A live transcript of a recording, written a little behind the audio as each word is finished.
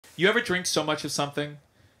You ever drink so much of something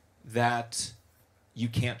that you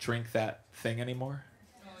can't drink that thing anymore?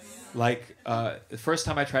 Like, the first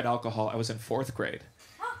time I tried alcohol, I was in 4th grade.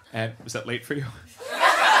 And was that late for you?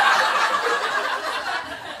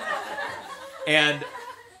 And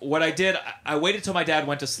what I did, I waited till my dad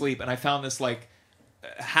went to sleep, and I found this, like,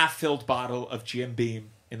 half-filled bottle of Jim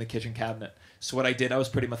Beam in the kitchen cabinet. So what I did, I was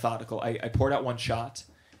pretty methodical. I poured out 1 shot,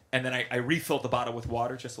 and then I refilled the bottle with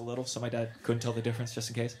water just a little, so my dad couldn't tell the difference, just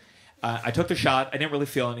in case. I took the shot. I didn't really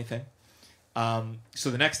feel anything. So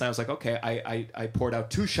the next night I was like, okay, I poured out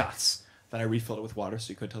 2 shots. Then I refilled it with water so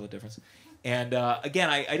you couldn't tell the difference. And again,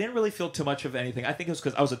 I didn't really feel too much of anything. I think it was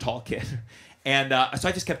because I was a tall kid. And so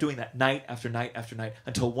I just kept doing that night after night after night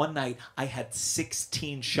until one night I had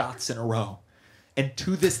 16 shots in a row. And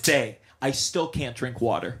to this day, I still can't drink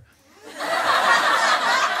water.